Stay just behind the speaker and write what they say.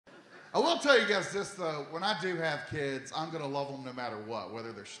I will tell you guys this, though. When I do have kids, I'm going to love them no matter what,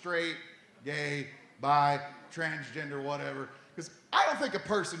 whether they're straight, gay, bi, transgender, whatever. Because I don't think a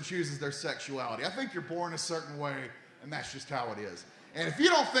person chooses their sexuality. I think you're born a certain way, and that's just how it is. And if you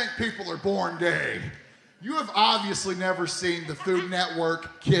don't think people are born gay, you have obviously never seen the Food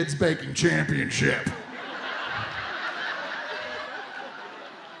Network Kids Baking Championship.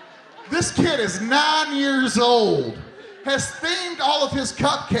 This kid is 9 years old, has themed all of his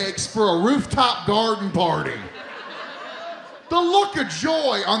cupcakes for a rooftop garden party. The look of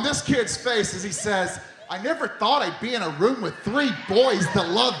joy on this kid's face as he says, I never thought I'd be in a room with 3 boys that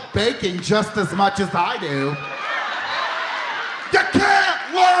love baking just as much as I do. You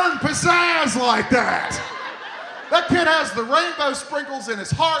can't learn pizzazz like that. That kid has the rainbow sprinkles in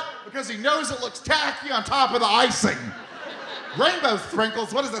his heart because he knows it looks tacky on top of the icing. Rainbow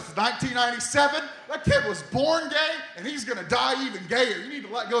sprinkles, what is this, 1997? That kid was born gay, and he's gonna die even gayer. You need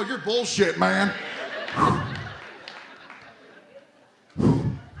to let go of your bullshit, man.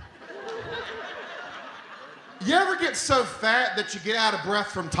 You ever get so fat that you get out of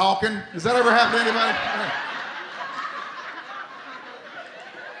breath from talking? Does that ever happen to anybody?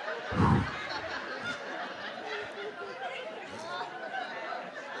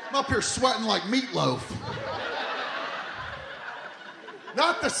 I'm up here sweating like meatloaf.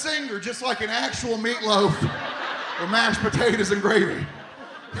 Not the singer, just like an actual meatloaf with mashed potatoes and gravy.